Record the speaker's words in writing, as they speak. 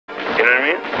know what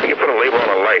I mean? You can put a label on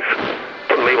a life,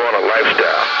 put a label on a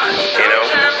lifestyle, you know?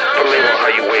 Put a label on how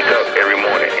you wake up every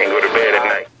morning and go to bed at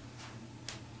night.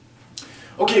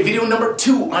 Okay, video number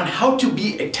 2 on how to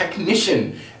be a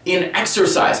technician in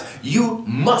exercise. You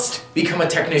must become a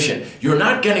technician. You're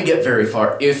not gonna get very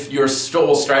far if your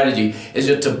sole strategy is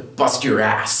just to bust your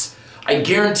ass. I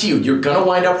guarantee you, you're gonna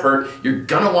wind up hurt, you're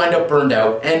gonna wind up burned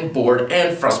out and bored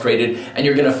and frustrated, and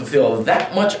you're gonna fulfill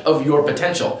that much of your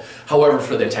potential. However,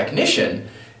 for the technician,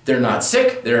 they're not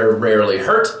sick, they're rarely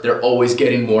hurt, they're always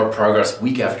getting more progress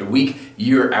week after week,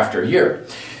 year after year.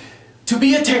 To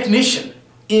be a technician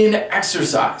in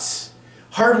exercise,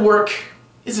 hard work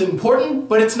is important,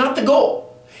 but it's not the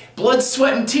goal. Blood,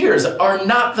 sweat, and tears are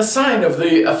not the sign of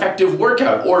the effective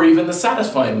workout or even the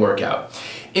satisfying workout.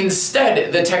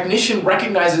 Instead, the technician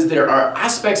recognizes there are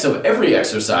aspects of every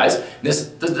exercise. This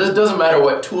doesn't matter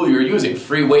what tool you're using,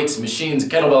 free weights, machines,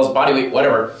 kettlebells, body weight,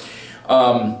 whatever.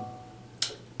 And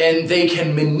they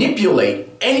can manipulate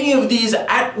any of these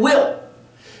at will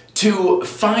to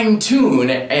fine-tune,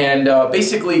 and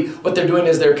basically what they're doing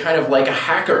is they're kind of like a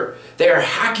hacker. They are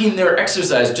hacking their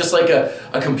exercise just like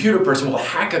a computer person will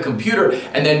hack a computer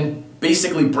and then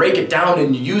basically break it down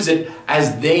and use it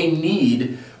as they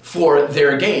need for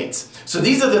their gains. So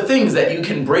these are the things that you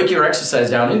can break your exercise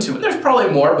down into, and there's probably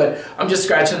more, but I'm just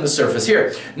scratching the surface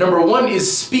here. Number 1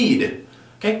 is speed.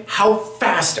 Okay, how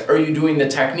fast are you doing the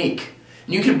technique?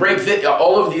 And you can break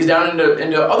all of these down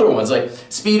into other ones, like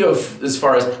speed of as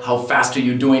far as how fast are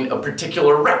you doing a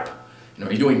particular rep. You know,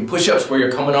 are you doing push-ups where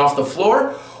you're coming off the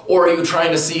floor, or are you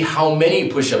trying to see how many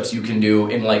push-ups you can do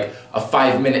in like a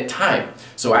 5-minute time?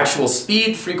 So actual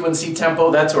speed, frequency,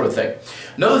 tempo, that sort of thing.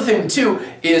 Another thing too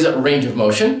is range of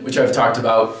motion, which I've talked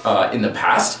about in the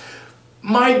past.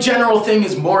 My general thing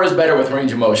is more is better with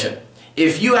range of motion.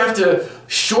 If you have to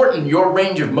shorten your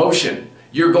range of motion,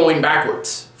 you're going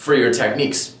backwards for your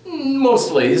techniques.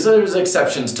 Mostly, there's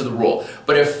exceptions to the rule.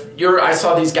 But if I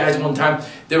saw these guys one time,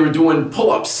 they were doing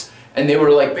pull-ups, and they were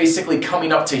like basically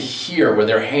coming up to here, where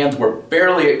their hands were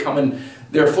barely coming,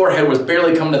 their forehead was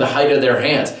barely coming to the height of their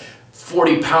hands.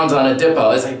 40 pounds on a dip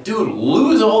out. It's like, dude,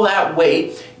 lose all that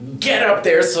weight, get up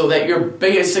there so that you're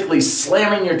basically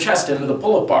slamming your chest into the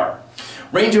pull-up bar.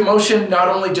 Range of motion, not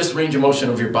only just range of motion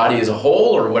of your body as a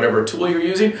whole or whatever tool you're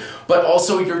using, but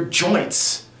also your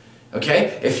joints.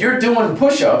 Okay? If you're doing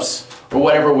push-ups or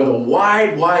whatever with a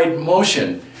wide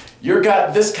motion, you've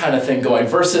got this kind of thing going,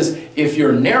 versus if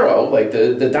you're narrow, like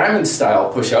the diamond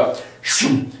style push-up,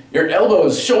 your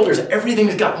elbows, shoulders,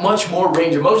 everything's got much more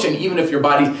range of motion, even if your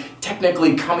body's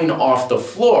technically coming off the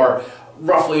floor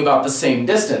roughly about the same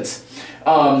distance.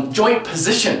 Joint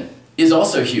position is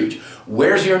also huge.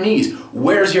 Where's your knees?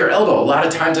 Where's your elbow? A lot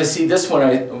of times I see this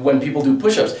when people do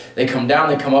push-ups. They come down,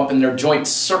 they come up, and their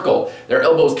joints circle. Their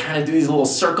elbows kind of do these little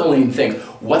circling things.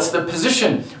 What's the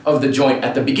position of the joint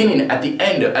at the beginning, at the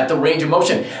end, at the range of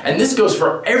motion? And this goes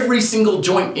for every single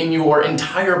joint in your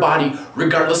entire body,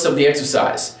 regardless of the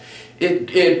exercise.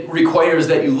 It requires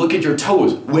that you look at your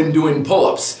toes when doing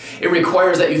pull-ups. It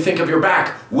requires that you think of your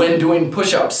back when doing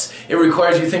push-ups. It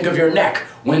requires you think of your neck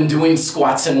when doing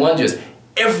squats and lunges.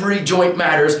 Every joint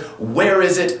matters. Where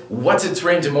is it? What's its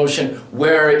range of motion?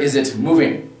 Where is it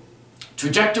moving?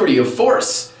 Trajectory of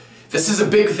force. This is a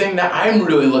big thing that I'm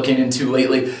really looking into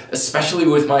lately, especially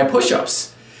with my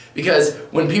push-ups. Because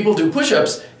when people do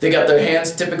push-ups, they got their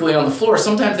hands typically on the floor.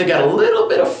 Sometimes they got a little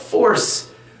bit of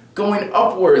force going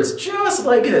upwards, just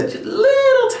like this, just a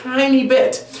little tiny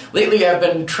bit. Lately I've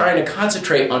been trying to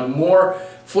concentrate on more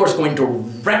force going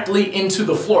directly into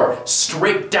the floor,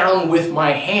 straight down with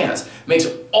my hands. Makes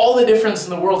all the difference in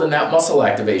the world in that muscle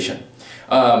activation.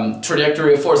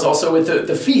 Trajectory of force also with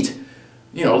the feet.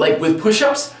 You know, like with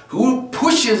push-ups, who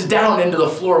pushes down into the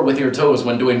floor with your toes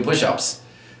when doing push-ups?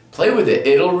 Play with it.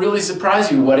 It'll really surprise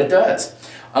you what it does.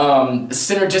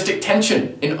 Synergistic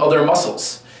tension in other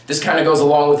muscles. This kind of goes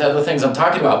along with other things I'm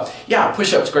talking about. Yeah,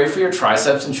 push-ups, great for your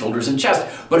triceps and shoulders and chest,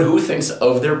 but who thinks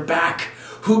of their back?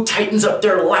 Who tightens up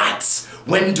their lats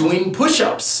when doing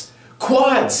push-ups?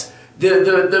 Quads,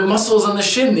 the muscles on the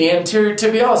shin, the anterior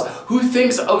tibialis. Who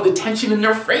thinks of the tension in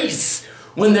their face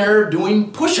when they're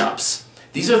doing push-ups?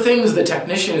 These are things the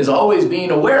technician is always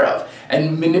being aware of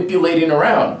and manipulating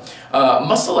around.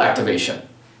 Muscle activation.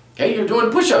 Okay, you're doing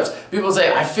push-ups. People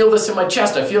say, I feel this in my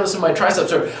chest, I feel this in my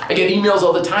triceps, or I get emails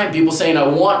all the time, people saying, I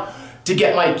want to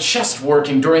get my chest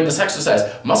working during this exercise.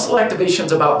 Muscle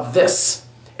activation's about this.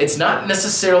 It's not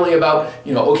necessarily about,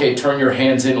 you know, okay, turn your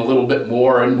hands in a little bit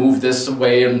more and move this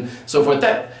away and so forth.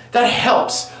 That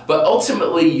helps, but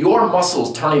ultimately your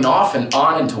muscles turning off and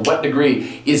on and to what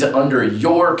degree is under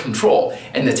your control.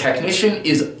 And the technician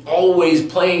is always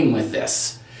playing with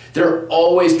this. They're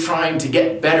always trying to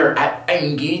get better at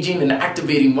engaging and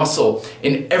activating muscle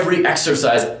in every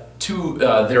exercise to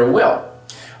their will.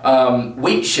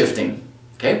 Weight shifting.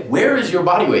 Okay, where is your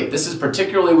body weight? This is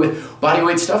particularly with body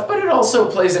weight stuff, but it also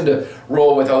plays into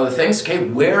role with other things. Okay,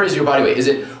 where is your body weight? Is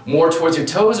it more towards your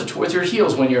toes or towards your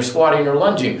heels when you're squatting or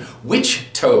lunging?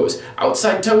 Which toes?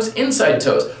 Outside toes, inside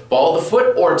toes? Ball of the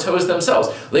foot or toes themselves?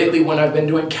 Lately when I've been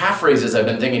doing calf raises, I've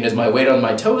been thinking, is my weight on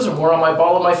my toes or more on my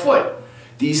ball of my foot?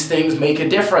 These things make a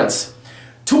difference.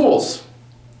 Tools.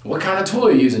 What kind of tool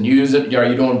are you using? Are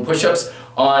you doing push-ups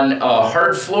on a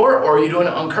hard floor or are you doing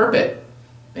it on carpet?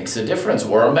 Makes a difference.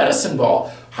 Or a medicine ball.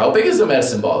 How big is the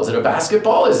medicine ball? Is it a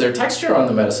basketball? Is there texture on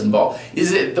the medicine ball?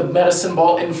 Is it the medicine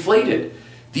ball inflated?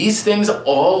 These things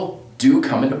all do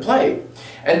come into play.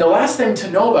 And the last thing to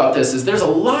know about this is there's a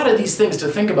lot of these things to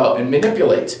think about and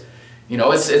manipulate. You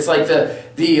know, it's like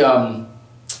the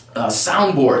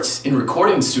soundboards in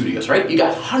recording studios, right? You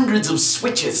got hundreds of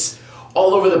switches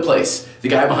all over the place. The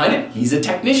guy behind it, he's a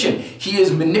technician. He is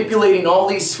manipulating all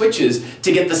these switches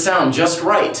to get the sound just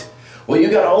right. Well,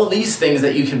 you got all these things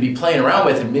that you can be playing around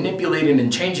with and manipulating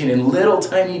and changing in little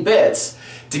tiny bits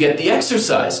to get the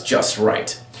exercise just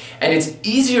right. And it's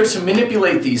easier to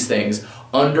manipulate these things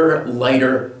under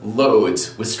lighter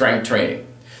loads with strength training.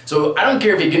 So I don't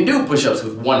care if you can do push-ups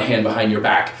with one hand behind your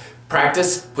back.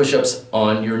 Practice push-ups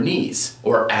on your knees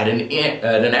or at an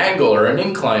angle or an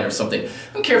incline or something.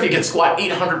 I don't care if you can squat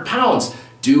 800 pounds.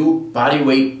 Do body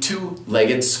weight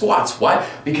two-legged squats. Why?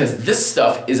 Because this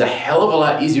stuff is a hell of a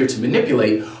lot easier to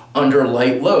manipulate under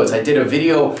light loads. I did a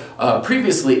video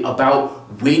previously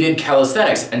about weighted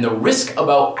calisthenics, and the risk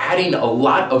about adding a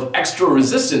lot of extra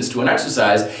resistance to an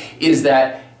exercise is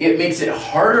that it makes it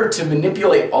harder to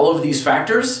manipulate all of these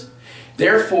factors.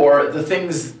 Therefore, the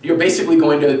things you're basically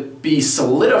going to be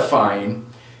solidifying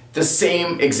the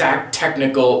same exact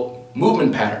technical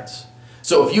movement patterns.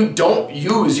 So if you don't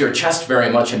use your chest very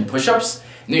much in push-ups,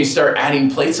 and then you start adding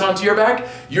plates onto your back,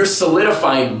 you're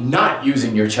solidifying not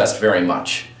using your chest very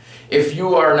much. If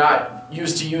you are not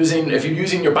used to if you're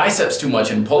using your biceps too much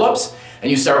in pull-ups,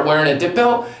 and you start wearing a dip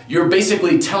belt, you're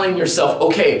basically telling yourself,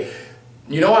 okay,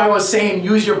 you know I was saying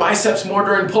use your biceps more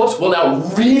during pull-ups? Well,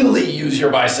 now really use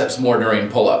your biceps more during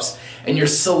pull-ups. And you're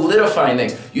solidifying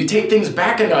things. You take things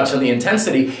back a notch on the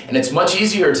intensity, and it's much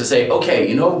easier to say, okay,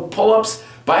 you know, pull-ups,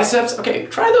 biceps, okay,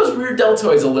 try those rear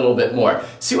deltoids a little bit more.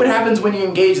 See what happens when you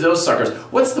engage those suckers.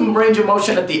 What's the range of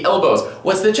motion at the elbows?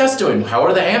 What's the chest doing? How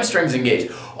are the hamstrings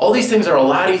engaged? All these things are a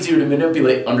lot easier to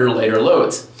manipulate under lighter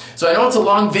loads. So I know it's a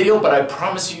long video, but I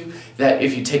promise you that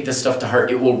if you take this stuff to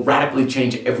heart, it will radically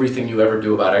change everything you ever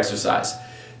do about exercise.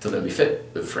 Till then, be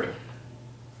fit, live free.